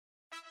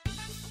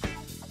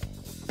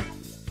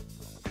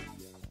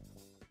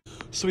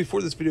So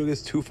before this video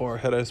gets too far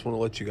ahead, I just want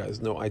to let you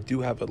guys know I do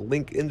have a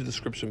link in the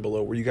description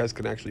below where you guys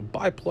can actually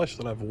buy plush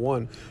that I've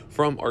won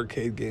from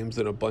arcade games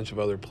and a bunch of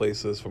other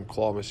places, from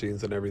claw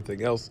machines and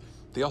everything else.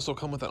 They also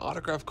come with an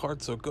autograph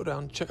card, so go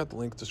down, check out the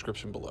link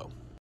description below.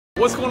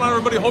 What's going on,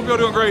 everybody? Hope you're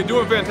doing great,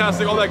 doing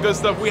fantastic, all that good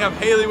stuff. We have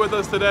Haley with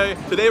us today.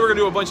 Today we're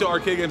gonna do a bunch of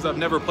arcade games I've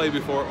never played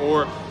before,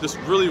 or just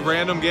really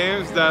random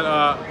games that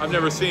I've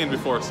never seen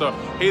before. So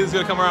Haley's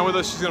gonna come around with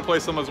us. She's gonna play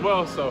some as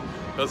well, so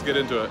let's get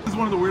into it. This is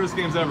one of the weirdest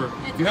games ever.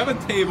 You have a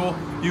table,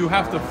 you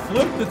have to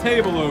flip the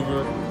table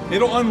over.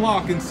 It'll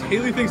unlock, and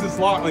Haley thinks it's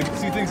locked, like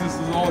she thinks this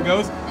is all it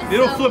goes.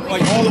 It'll flip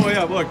like all the way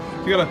up. Look,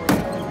 you gotta,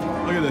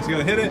 look at this, you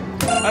gotta hit it.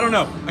 I don't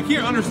know, I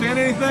can't understand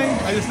anything.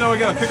 I just know I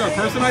gotta pick our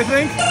person, I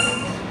think.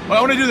 Well,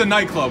 I want to do the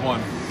nightclub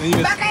one. And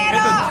you just hit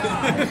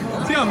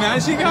the see how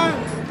mad she got?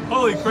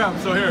 Holy crap.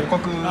 So here,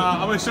 I'm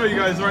going to show you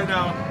guys right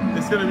now.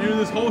 It's going to do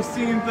this whole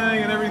scene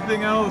thing and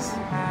everything else.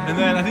 And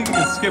then I think you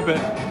can skip it.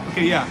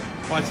 Okay, yeah.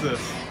 Watch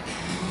this.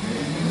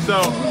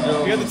 So,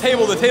 you got the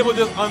table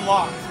just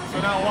unlocked.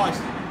 So now watch.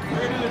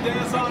 We're going to do the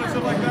dance on and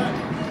stuff like that.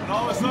 And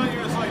all of a sudden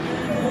you're just like,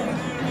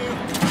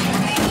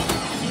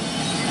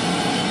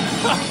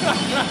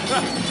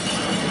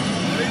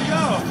 there you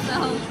go.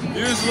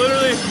 You just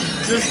literally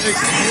just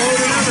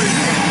exploded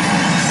everything.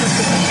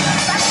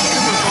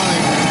 Super funny.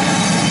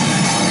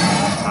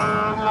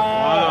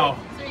 Wow.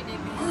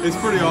 It's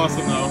pretty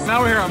awesome though. Now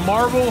we're here at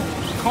Marble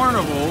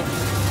Carnival.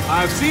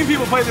 I've seen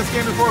people play this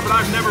game before, but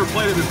I've never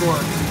played it before.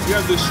 You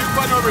have the shoot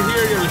button over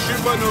here, you have the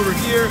shoot button over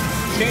here,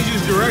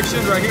 changes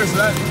direction right here,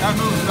 so that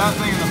moves that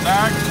thing in the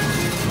back.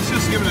 Let's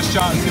just give it a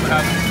shot and see what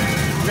happens.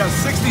 We got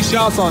 60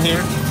 shots on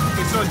here.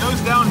 Okay, so it goes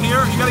down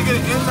here, you gotta get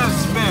it in that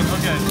spin.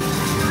 Okay.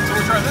 So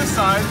we'll try this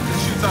side, it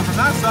shoots out from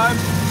that side,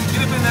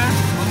 get it in there.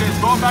 Okay,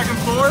 it's going back and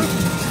forth.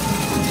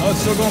 Oh,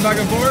 it's still going back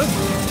and forth.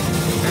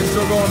 And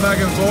still going back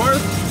and forth.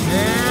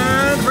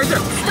 And right there.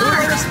 We're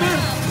going to spin.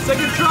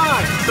 Second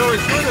try. So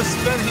it's going to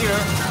spin here.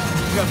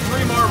 We got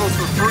 3 marbles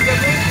for free, I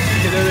think.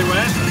 Okay, there they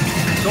went.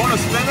 Going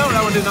to spin though? That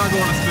one did not go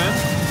on a spin.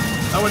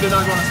 That one did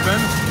not go on a spin.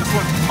 This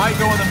one might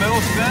go in the middle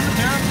spin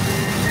here.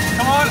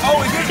 Come on. Oh,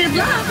 we did.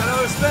 Good job.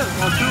 Another spin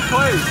on 2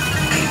 plays.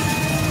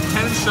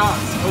 10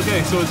 shots.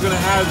 Okay, so it's going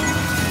to add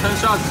 10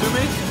 shots to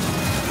me.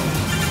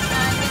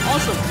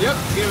 Awesome. Yep,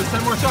 gave us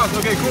 10 more shots.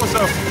 Okay, cool.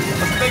 So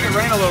let's make it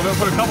rain a little bit.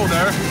 Put a couple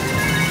there.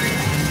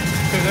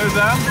 Okay, there's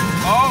them.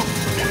 Oh,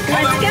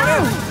 let's go.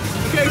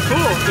 Okay,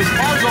 cool. This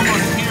ball's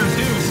almost here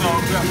too. So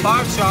we got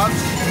 5 shots.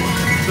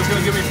 So it's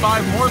gonna give me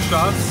 5 more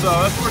shots. So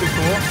that's pretty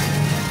cool.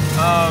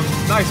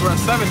 Nice. We're at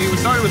 70. We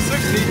started with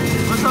 60.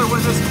 I'm gonna try to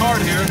win this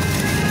card here.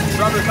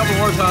 Drop it a couple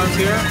more times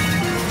here.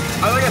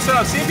 Like I said,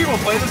 I've seen people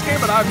play this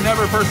game, but I've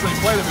never personally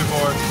played it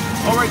before.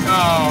 Oh, right.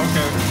 Oh,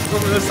 okay.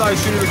 Go from this side,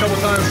 shoot it a couple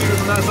times, shoot it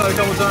from that side a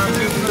couple times,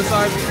 shoot it from this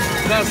side,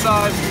 and that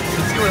side.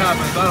 Let's see what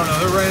happens. I don't know.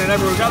 They're raining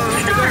everywhere. We got one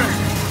right there.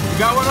 We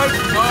got one right.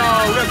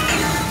 Oh,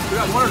 we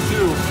got 1 or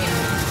 2.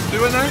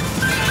 2 in there.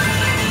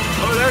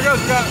 Oh, there it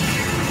goes. We got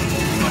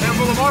a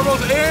handful of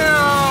marbles.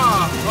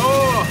 Yeah.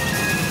 Oh.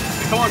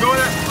 Come on, go in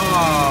there.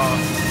 Oh,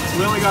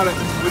 we only got it.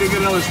 We didn't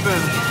get another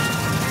spin.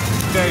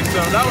 Okay,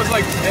 so that was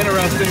like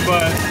interesting,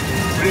 but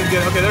we didn't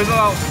get it. Okay, there's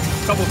a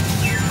couple.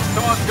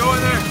 Come on, go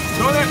in there.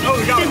 Go in there. Oh,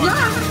 we got one.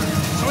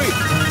 Sweet.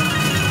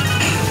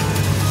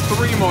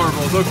 3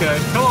 marbles.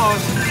 Okay, come on.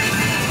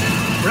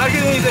 We're not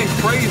getting anything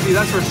crazy,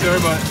 that's for sure,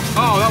 but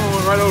oh, that one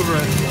went right over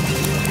it.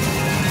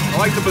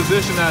 I like the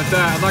position at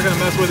that. I'm not gonna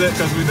mess with it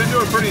because we've been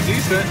doing pretty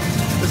decent.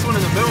 This one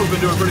in the middle has been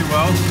doing pretty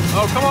well.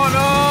 Oh, come on.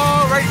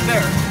 Oh, right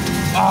there.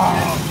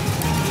 Oh.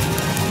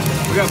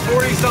 We got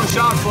 40-some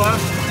shots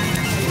left.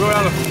 We're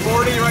going out of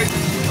 40 right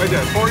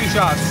there. 40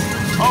 shots.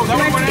 Oh, that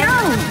one went in.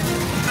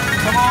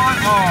 Come on.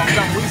 Oh, we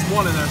got at least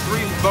 1 in there.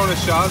 3 bonus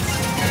shots.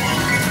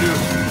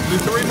 Do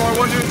 3 more.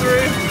 1, 2,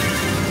 3.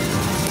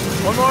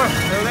 1 more.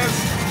 There it is.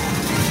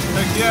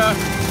 Heck yeah.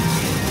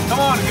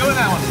 Come on, go in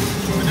that one.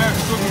 Right there.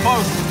 It's looking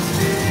close.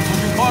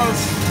 Looking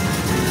close.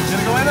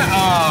 Gonna go in there?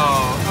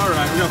 Oh,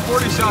 alright. We got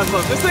 40 shots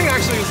left. This thing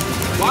actually is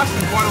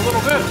lasting quite a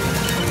little bit.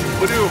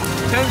 We'll do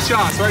 10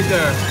 shots right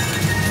there.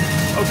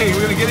 Okay,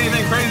 we're gonna get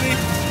anything crazy?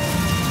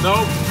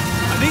 Nope.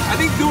 I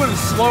think doing it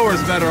slower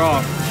is better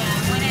off.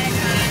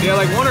 Yeah,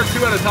 like 1 or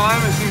 2 at a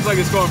time. It seems like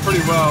it's going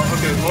pretty well.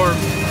 Okay, or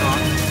not.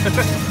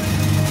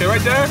 Okay,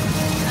 right there.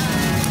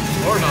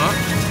 Or not.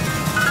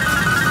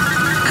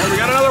 Oh, we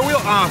got another wheel.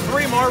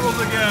 3 marbles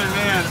again,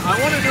 man. I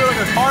want to do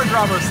like a card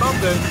drop or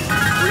something.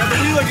 We got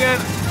the wheel again.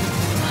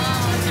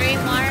 Oh,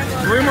 3 marbles.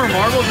 3 more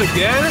marbles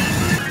again?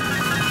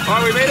 All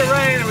right, we made it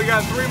rain. We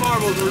got 3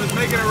 marbles. We're just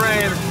making it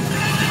rain.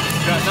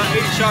 We got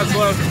 8 shots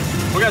left.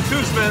 We got 2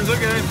 spins.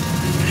 Okay.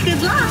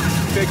 Good luck.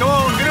 Okay, come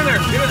on, get in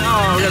there. Get in.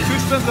 Oh, we got 2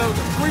 spins though.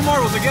 3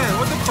 marbles again.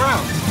 What the crap?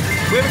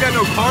 We haven't got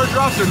no card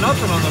drops or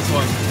nothing on this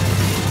one.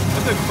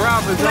 What the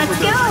crap is up with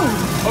this? Let's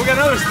go. Oh, we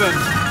got another spin.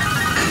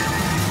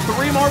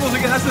 3 marbles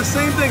again. That's the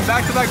same thing,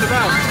 back to back to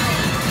back.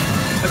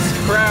 That's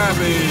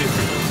crappy.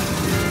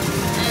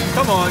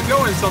 Come on,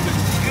 go in something.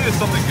 Get in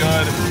something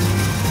good.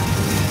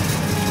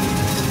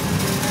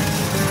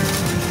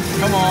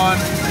 Come on.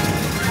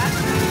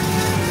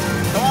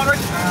 Come on,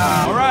 right.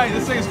 right,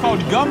 this thing is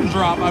called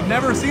Gumdrop. I've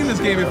never seen this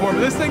game before,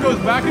 but this thing goes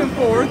back and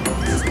forth.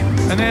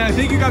 And then I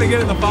think you gotta get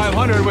in the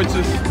 500, which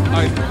is,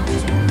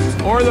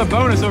 or the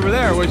bonus over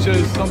there, which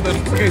is something.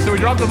 Okay, so we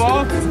dropped the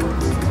ball,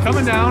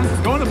 coming down,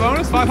 going to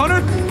bonus,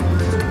 500.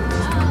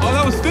 Oh,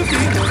 that was 50,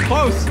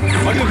 close.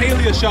 I'll give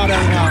Haley a shot at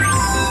it now.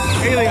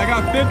 Haley, I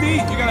got 50,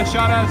 you got a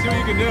shot at it, see what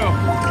you can do.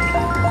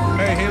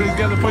 Okay, Haley's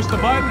gonna push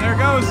the button, there it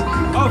goes.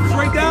 Oh,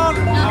 straight down.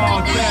 Oh,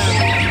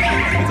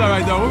 10. It's all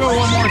right though, we'll go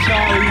one more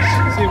shot each,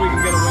 see if we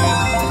can get a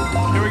win.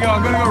 Here we go,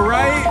 I'm gonna go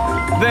right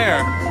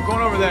there. I'm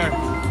going over there.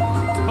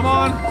 Come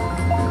on,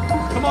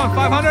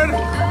 500.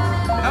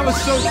 That was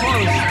so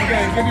close.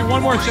 Okay, give you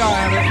one more shot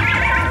at it.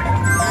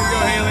 There you go,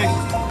 Haley.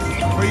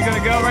 Where are you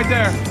gonna go? Right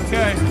there.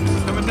 Okay,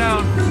 coming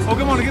down. Oh,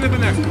 come on, get up in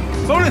there.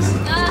 Bonus.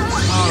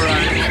 All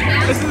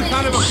right. This is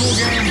kind of a cool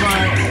game,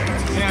 but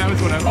yeah,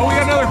 it's whatever. Oh, we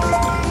got another.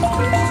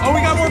 Oh,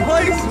 we got more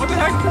plays. What the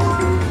heck?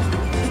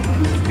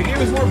 He gave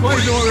us more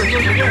plays than what we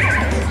were supposed to get.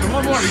 So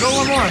one more. Go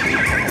one more.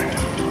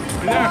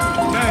 Right there.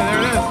 Okay,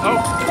 there it is. Oh,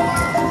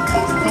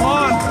 come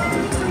on.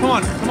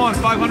 Come on.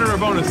 500 or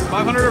bonus.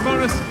 500 or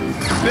bonus.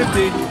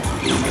 50.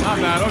 Not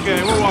bad.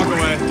 Okay, we'll walk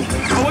away.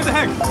 Oh, what the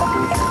heck?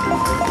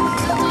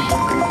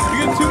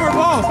 You get 2 more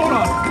balls. Hold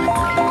on.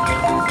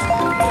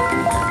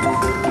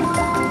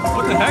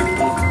 What the heck?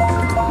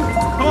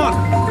 Come on.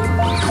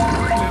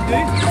 50.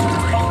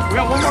 We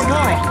got one more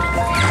ball.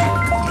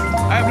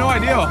 I have no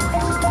idea.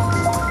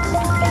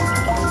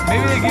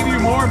 Maybe they give you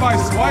more by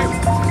swipe.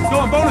 Go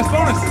on, bonus. 10.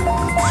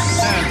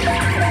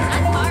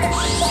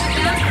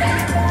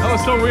 That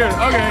was so weird.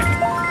 Okay.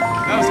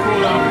 That was cool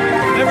though.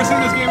 Never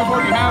seen this game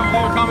before. If you have,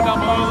 leave a comment down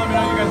below. Let me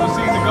know you guys have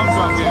seen the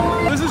Gumdrop game.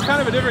 This is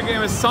kind of a different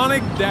game. It's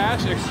Sonic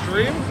Dash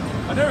Extreme.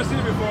 I've never seen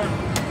it before.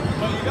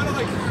 But you gotta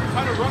like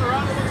kind of run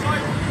around, it looks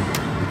like.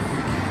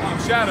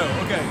 Shadow.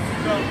 Okay.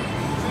 So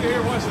see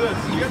here, watch this.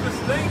 You got this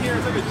thing here,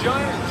 it's like a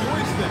giant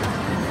joystick.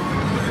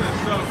 Look at this.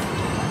 So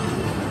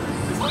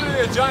it's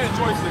literally a giant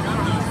joystick. I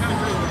don't know, it's kind of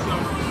crazy. So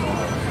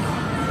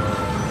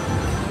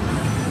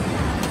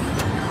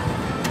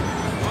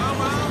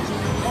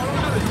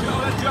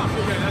jump.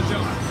 Okay, that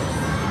jump.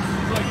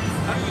 It's like,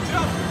 how do you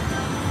jump?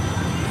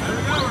 There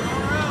we go, we're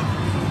going around.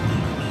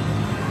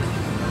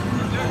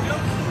 There,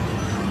 jump.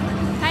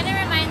 Kind of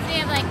reminds me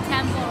of like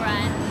Temple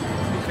Run.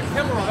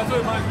 Temple Run, that's what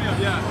it reminds me of,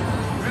 yeah.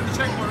 We have the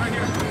checkpoint right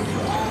here.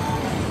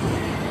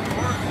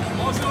 Or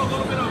also a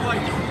little bit of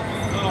like,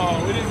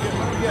 oh, we didn't get,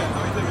 what did we get?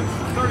 How many tickets?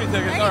 30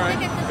 tickets, all right.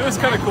 It was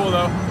kind of cool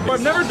though.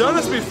 I've never done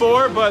this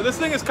before, but this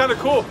thing is kind of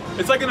cool.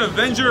 It's like an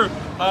Avenger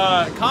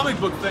comic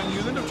book thing.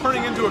 You end up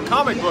turning into a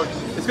comic book.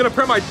 It's gonna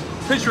print my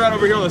picture out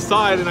over here on the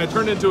side, and I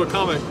turned into a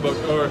comic book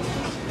or a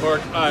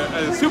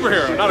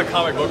superhero, not a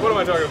comic book. What am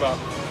I talking about?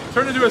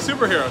 Turned into a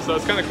superhero, so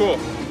it's kind of cool.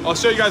 I'll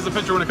show you guys the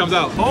picture when it comes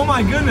out. Oh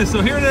my goodness!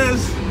 So here it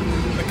is,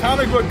 the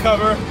comic book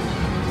cover.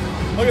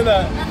 Look at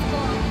that. That's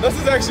cool. This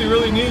is actually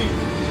really neat.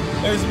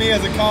 There's me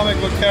as a comic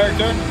book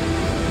character.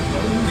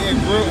 Me and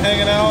Groot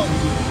hanging out.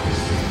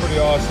 It's pretty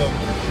awesome.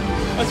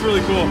 That's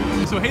really cool.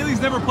 So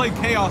Haley's never played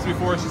Chaos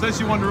before. She said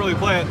she wanted to really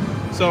play it.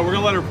 So we're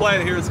gonna let her play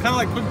it here. It's kind of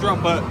like Quick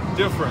Drop, but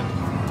different.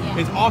 Yeah.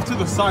 It's off to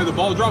the side. The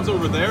ball drops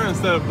over there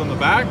instead of on the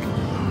back.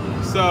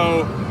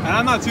 So, and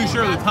I'm not too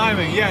sure of the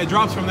timing. Yeah, it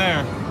drops from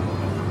there.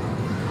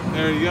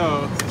 There you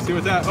go. Let's see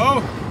what's that.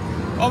 Oh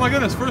my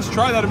goodness. First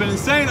try, that'd have been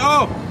insane.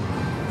 Oh,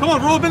 come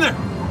on, roll up in there.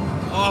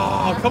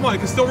 Oh, come on, you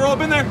can still roll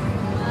up in there.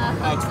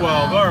 Oh,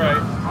 12, all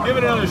right. Give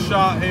it another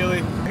shot,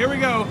 Haley. Here we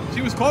go.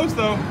 She was close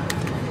though.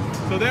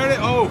 So there it is.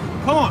 Oh,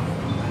 come on.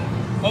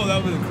 Oh,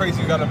 that was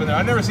crazy you got up in there.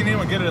 I've never seen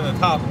anyone get it in the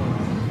top.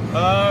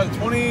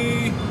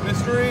 20,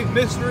 mystery.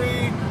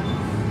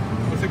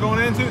 What's it going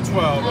into?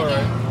 12, all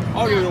right.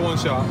 I'll give it a one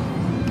shot.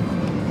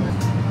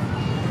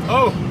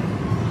 Oh,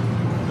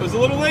 it was a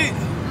little late.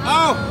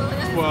 Oh,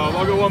 12,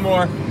 I'll go one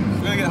more.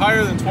 I'm gonna get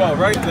higher than 12,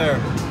 right there.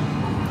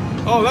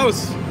 Oh, that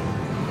was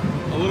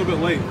a little bit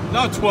late.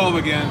 Not 12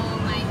 again. Oh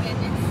my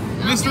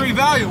goodness. Mystery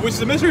value, which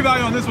the mystery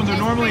value on this ones are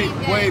normally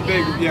way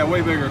big. Yeah,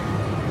 way bigger.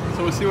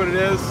 So we'll see what it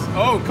is.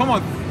 Oh, come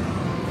on.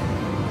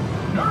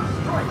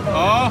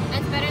 Oh.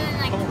 That's better than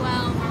like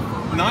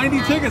 12 or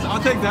 90 tickets,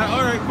 I'll take that.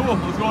 All right, cool.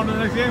 Let's go on to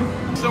the next game.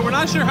 So we're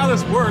not sure how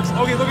this works.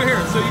 Okay, look at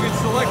here. So you can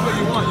select what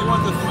you want. You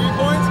want the 3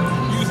 points?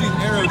 Use these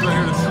arrows right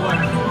here to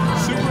select.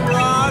 Super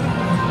rod,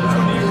 which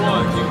one do you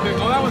want? You can pick,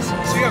 oh, that one's,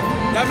 so you have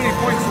that many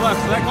points left.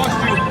 So that costs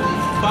you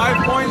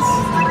 5 points,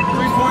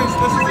 3 points.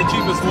 This is the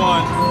cheapest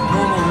one,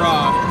 normal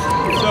rod.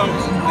 So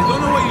I don't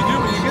know what you do,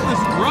 but you get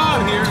this rod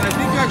here, and I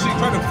think you actually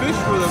try to fish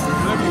for them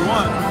whatever you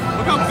want.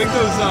 Look how big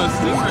those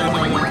stingrays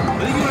are there.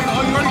 I think you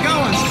already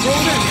got one. Roll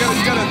it in.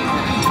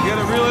 You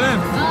gotta reel it in.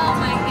 Oh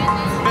my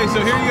goodness. Okay, so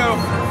here you go.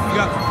 You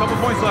got a couple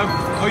points left.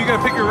 Oh, you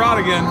gotta pick your rod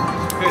again.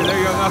 Okay, there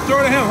you go. Now throw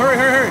it at him. Hurry.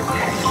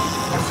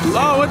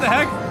 Oh, what the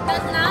heck?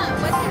 That's not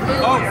what to do.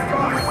 Oh.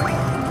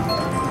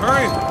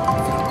 Hurry.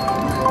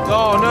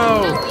 Oh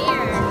no. So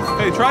weird.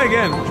 Hey, try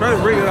again. Try to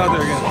bring it out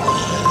there again.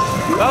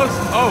 That was,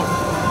 oh.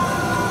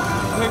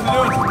 What the heck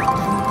are you doing?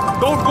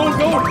 Go.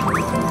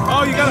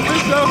 Oh, you got a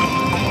fish though.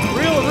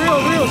 Reel.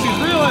 She's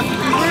reeling.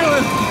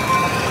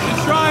 She's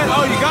try it.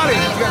 Oh, you got it.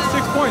 You got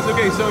 6 points.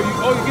 Okay, so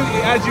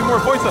it adds you more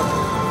points up.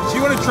 So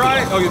you want to try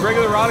it? Oh, you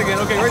regular rod again.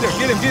 Okay, right there.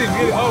 Get him.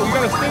 Oh, you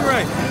got a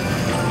stingray.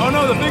 Oh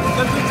no, that's a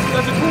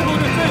cool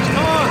looking fish.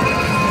 Come on.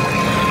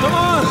 Come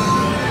on.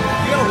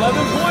 You got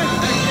 11 points.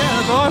 Heck yeah,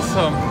 that's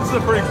awesome. This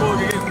is a pretty cool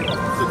game.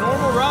 It's a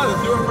normal rod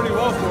that's doing pretty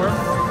well for him.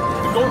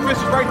 The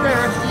goldfish is right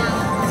there.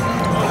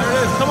 Oh, there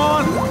it is. Come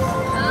on.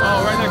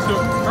 Oh, right next to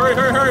it. Hurry.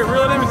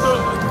 Reel it in so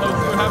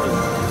see what happens.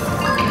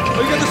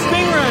 Oh, you got the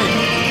stingray.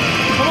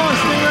 Come on,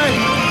 stingray.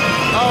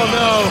 Oh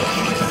no.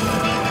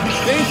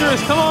 Dangerous.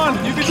 Come on.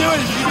 You can do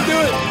it.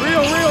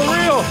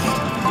 Reel.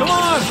 Come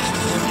on.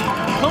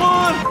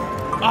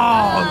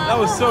 Oh,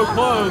 that was so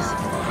close.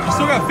 You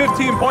still got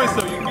 15 points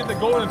though. You can get the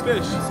golden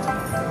fish.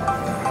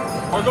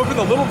 Or go for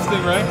the little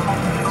stingray.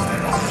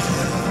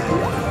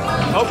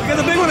 Oh, we got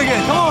the big one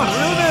again. Come on.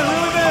 Reel it in.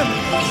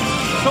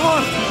 Come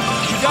on.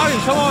 You got him.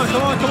 Come on.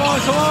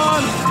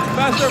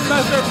 Faster. You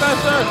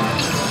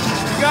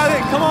got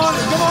it. Come on.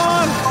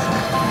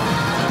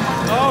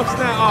 Oh,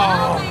 snap.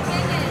 Oh.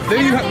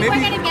 Maybe we're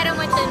gonna get him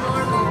with the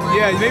normal one.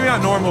 Yeah, maybe not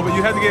normal, but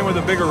you had to get him with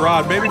a bigger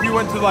rod. Maybe if you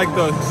went to like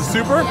the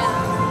super. Yeah.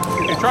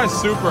 Okay, try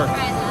super.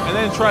 And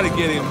then try to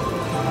get him.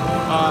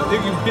 I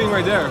think you're getting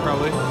right there,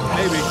 probably.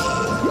 Maybe.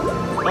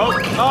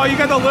 Oh, you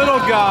got the little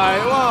guy.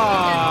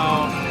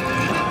 Wow.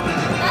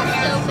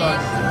 That's so big.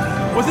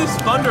 What's this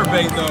thunder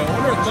bait though? I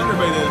wonder what thunder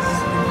bait is.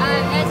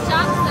 It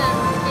shocks them.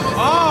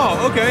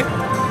 Oh, okay.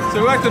 So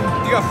you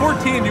got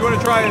 14. Do you want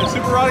to try a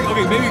super rod?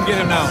 Okay, maybe you can get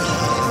him now.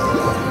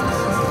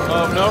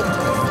 Oh, nope.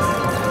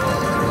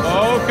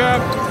 Okay.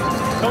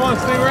 Come on,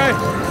 stingray.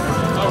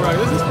 All right,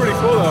 this is pretty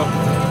cool though.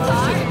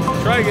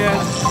 Try again.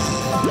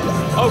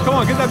 Oh, come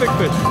on, get that big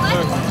fish.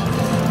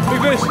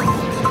 Big fish.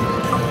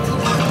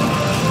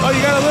 Oh,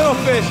 you got a little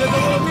fish. That's a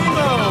little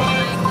Nemo.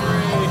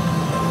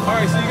 All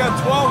right, so you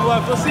got 12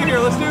 left. Let's see here.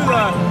 Let's do a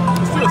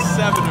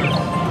 7er.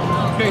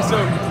 Okay, so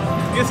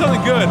get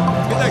something good.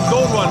 Get that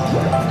gold one.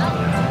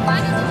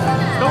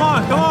 Come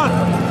on.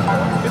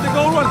 Get the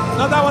gold one.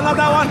 Not that one.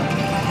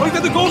 Oh, you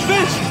got the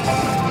goldfish.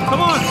 Come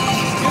on.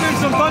 Get him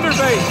some thunder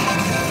bait.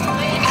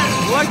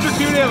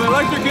 Electrocute him,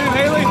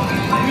 Haley.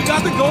 You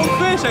got the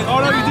goldfish. Oh,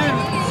 no, you didn't.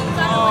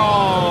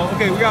 Oh,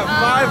 okay, we got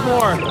 5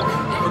 more.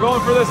 We're going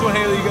for this one,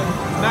 Haley.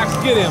 Max,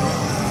 get him.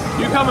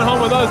 You coming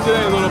home with us today,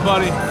 little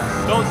buddy.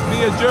 Don't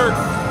be a jerk.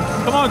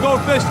 Come on,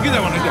 goldfish. Get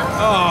that one right there.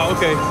 Oh,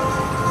 okay.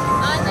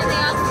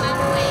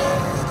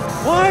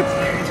 What?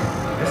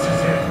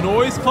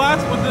 Noise class?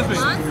 What does this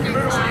mean?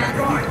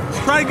 Monster class.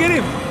 Try to get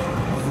him.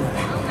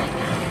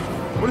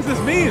 What does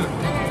this mean?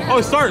 Oh,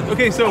 start.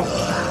 Okay, so.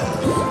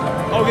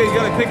 Okay, you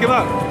gotta pick him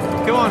up.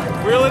 Come on,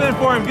 reel it in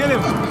for him. Get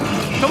him.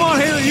 Come on,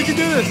 Haley, you can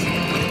do this.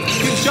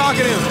 Keep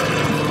shocking him.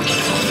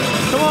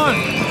 Come on.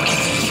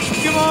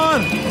 Get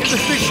the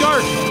stick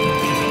shark. 50.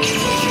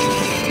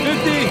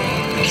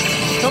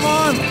 Come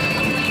on.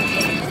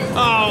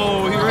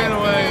 Oh, he ran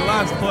away.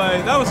 Last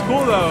play. That was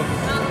cool though.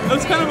 That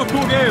was kind of a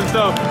cool game,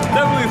 so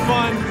definitely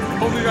fun.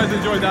 Hopefully you guys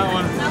enjoyed that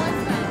one.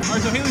 All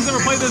right, so Haley's never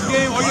played this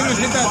game. All you gotta do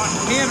is hit that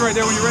hand right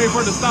there when you're ready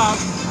for it to stop.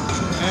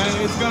 And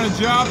it's gonna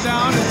drop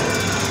down.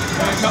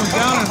 And it comes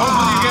down, and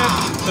hopefully you get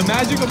the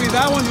magic will be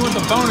that one. You want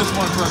the bonus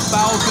one for 1,000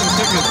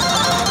 tickets.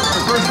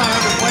 The first time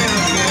ever playing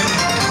this game.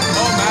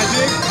 Oh,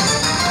 magic.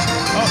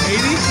 Oh,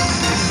 80. 80,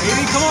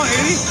 come on,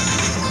 80.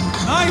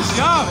 Nice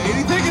job,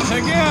 80 tickets,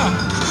 heck yeah.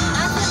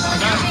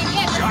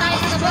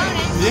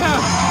 Yeah,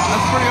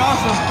 that's pretty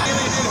awesome.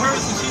 Haley did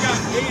hers and she got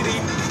 80.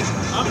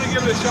 I'm gonna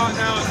give it a shot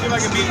now and see if I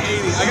can beat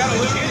 80. I gotta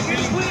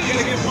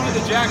get one of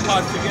the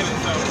jackpots to get it,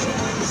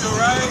 so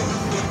right.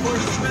 Of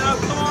course, spin up,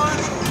 come on.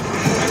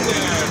 Right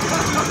there.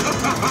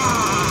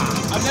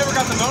 I've never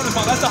got the bonus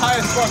one. That's the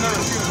highest score I've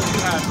ever seen what you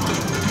had.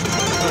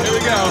 So here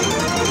we go.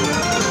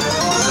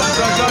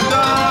 Dun, dun,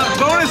 dun.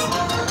 Bonus!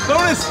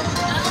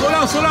 Slow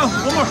down.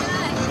 One more.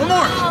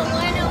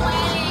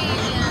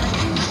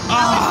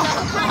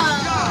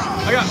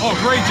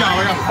 Great job.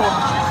 I got 4.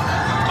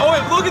 Oh,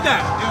 wait, look at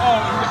that. Oh,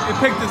 it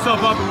picked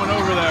itself up and went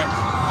over there.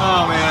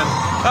 Oh, man.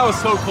 That was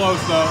so close,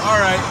 though.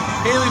 All right.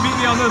 Haley beat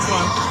me on this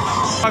one.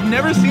 I've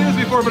never seen this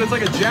before, but it's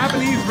like a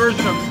Japanese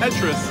version of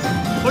Tetris.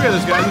 Look at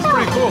this, guys. It's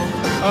pretty cool.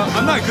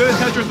 I'm not good at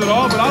Tetris at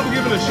all, but I'll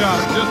give it a shot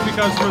just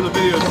because for the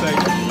video's sake.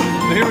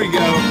 So here we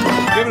go.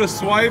 Give it a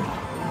swipe.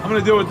 I'm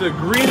going to do it with the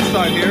green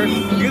side here.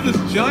 You get this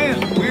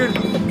giant, weird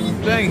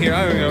thing here.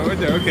 I don't know. Right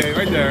there. Okay,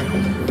 right there.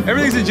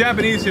 Everything's in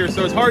Japanese here,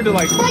 so it's hard to,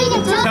 like,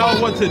 tell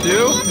what to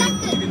do.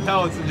 You can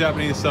tell it's in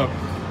Japanese, so,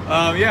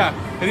 yeah.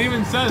 It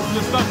even says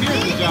the stuff here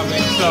is in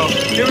Japanese, so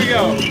here we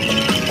go.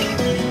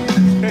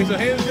 Okay, so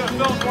Haley's gonna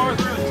film for us.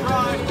 We're gonna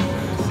try and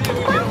see if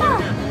we can get him in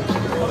here.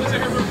 Oh, this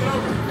here moves it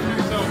over.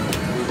 Okay, so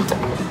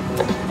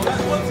that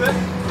flips it.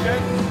 Okay.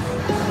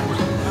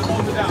 That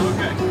holds it down.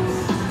 Okay.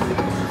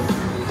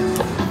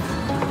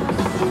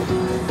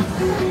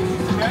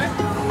 Okay.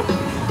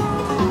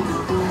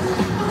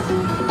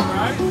 All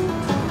right.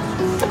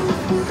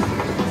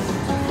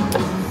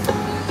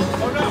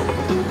 Oh no.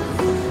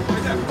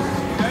 Right there.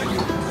 Okay.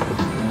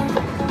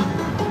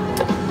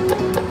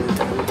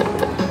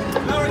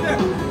 No, right there.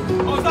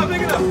 Oh, it's not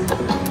big enough.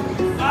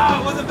 Oh,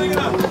 big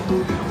enough.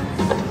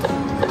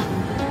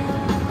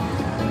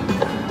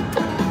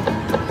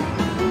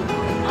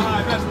 Ah, I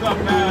messed up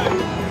bad.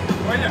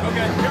 Right there.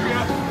 Okay, here we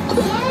go.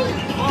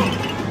 Whoa.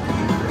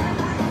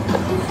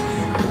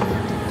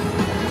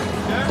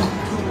 Okay.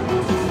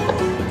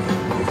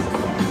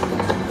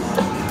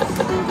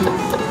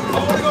 Oh,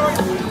 I want to go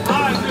right.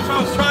 Ah, as if I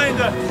was trying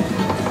to.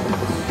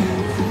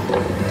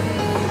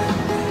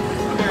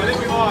 Okay, I think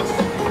we lost.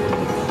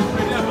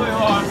 We definitely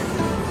lost.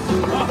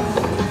 Oh.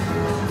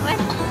 What?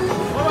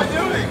 What am I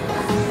doing?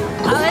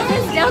 How is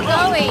it still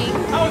going?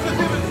 How is this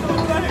even still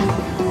playing?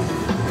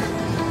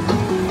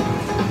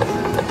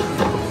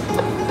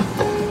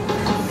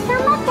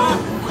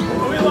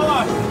 Oh, we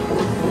lost.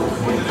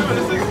 What are you doing?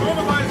 This thing's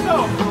moving by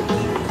itself.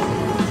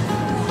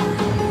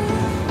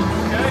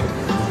 Okay,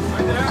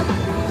 right there.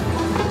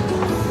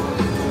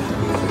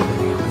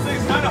 This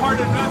thing's kind of hard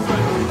to mess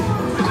with.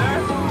 Right there.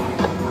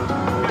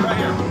 Okay, right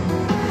here.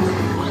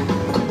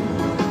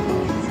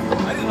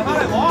 I didn't know how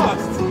I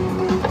lost.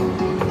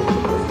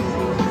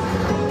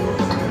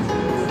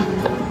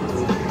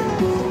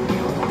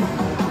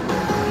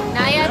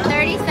 Now you have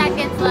 30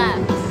 seconds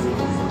left.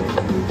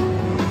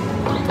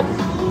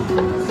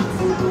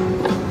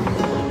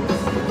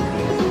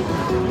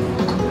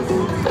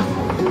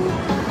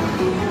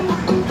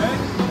 Okay.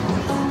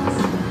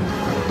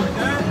 Right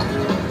there.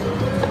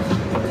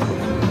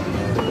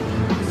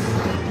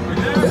 Right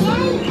there.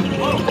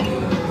 Whoa.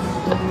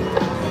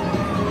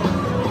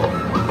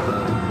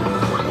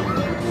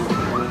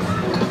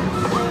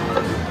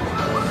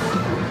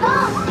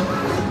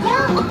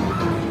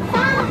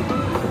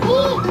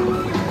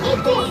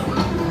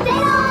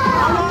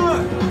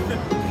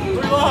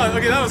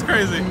 Okay, that was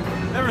crazy.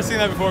 Never seen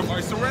that before. All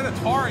right, so we're at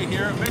Atari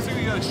here.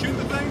 Basically, you gotta shoot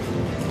the thing,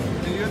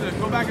 and you have to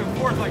go back and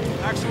forth like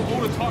actual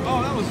old Atari.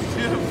 Oh, that was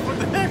shit. What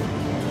the heck?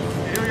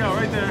 Okay, here we go,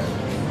 right there.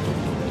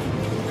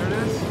 There it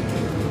is.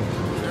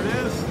 There it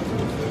is.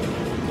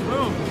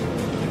 Boom.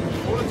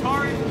 Old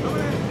Atari. Come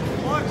in.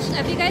 Watch.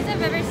 If you guys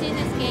have ever seen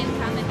this game,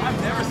 comment down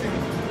I've never below. seen it.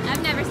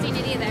 I've never seen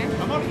it either.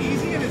 I'm on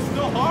easy, and it's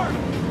still hard.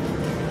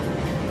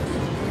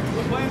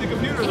 We're playing the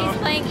computer though. He's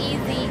playing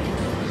easy.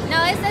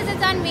 No, it says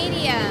it's on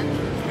medium.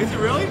 Is it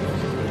really?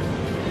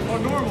 Oh,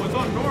 normal. It's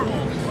on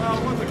normal.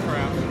 Well, what the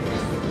crap?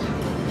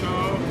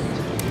 No.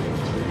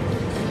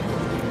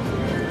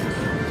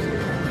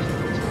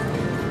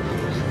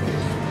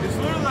 It's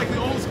literally like the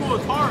old school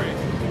Atari.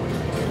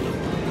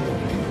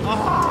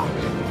 Ah!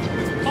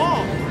 It's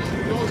Pong.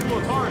 The old school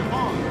Atari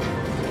Pong.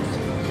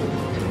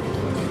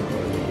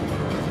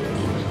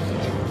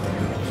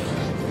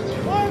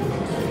 What?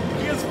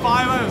 He gets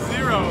 5 out of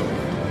 0.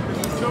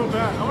 This is so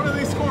bad. I wonder if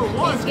they score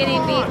once. He's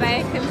getting beat by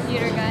a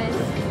computer, guys.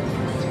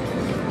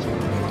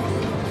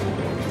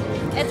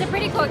 It's a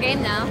pretty cool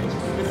game, though.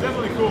 It's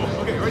definitely cool.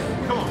 Okay, right,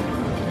 come on.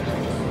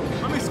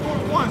 Let me score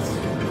once.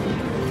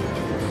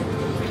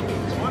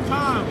 One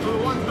time, for the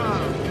one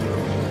time.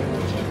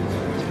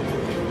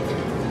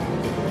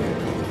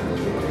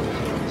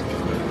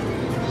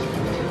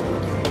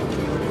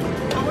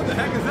 Oh, what the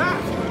heck is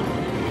that?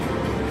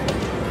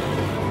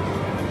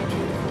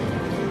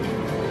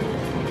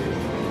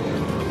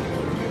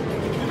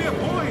 Give me a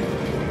point.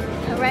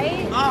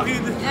 Right? Oh, he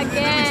did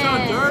me so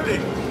dirty.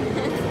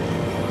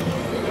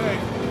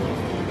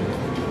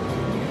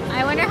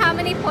 I wonder how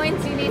many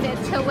points you needed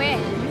to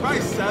win. Probably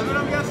 7,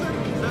 I'm guessing?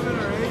 7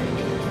 or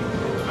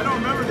 8? I don't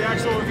remember the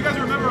actual, if you guys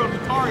remember on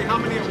Atari how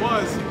many it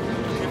was,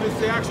 if it's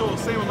the actual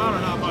same amount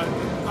or not, but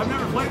I've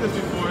never played this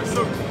before.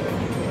 So,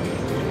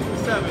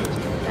 7.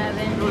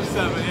 7. It was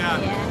 7, yeah.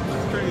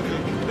 That's crazy.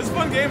 It's a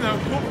fun game though,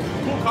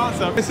 cool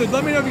concept. I said,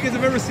 let me know if you guys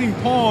have ever seen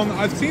Pong.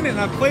 I've seen it and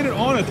I've played it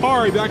on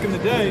Atari back in the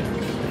day.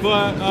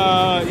 But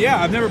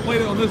yeah, I've never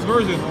played it on this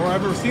version or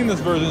I've ever seen this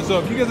version. So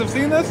if you guys have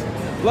seen this,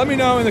 let me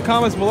know in the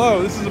comments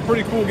below. This is a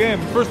pretty cool game.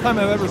 First time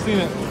I've ever seen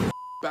it.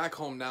 Back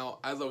home now,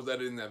 as I was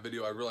editing that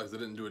video, I realized I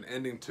didn't do an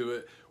ending to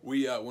it.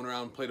 We went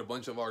around and played a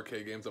bunch of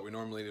arcade games that we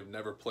normally have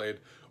never played,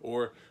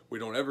 or we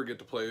don't ever get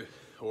to play,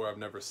 or I've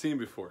never seen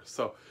before.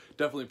 So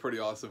definitely pretty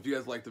awesome. If you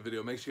guys liked the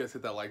video, make sure you guys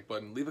hit that like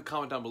button. Leave a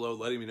comment down below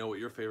letting me know what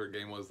your favorite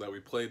game was that we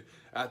played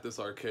at this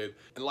arcade.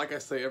 And like I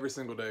say every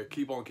single day,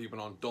 keep on keeping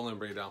on. Don't let them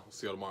bring you down.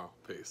 See you all tomorrow.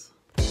 Peace.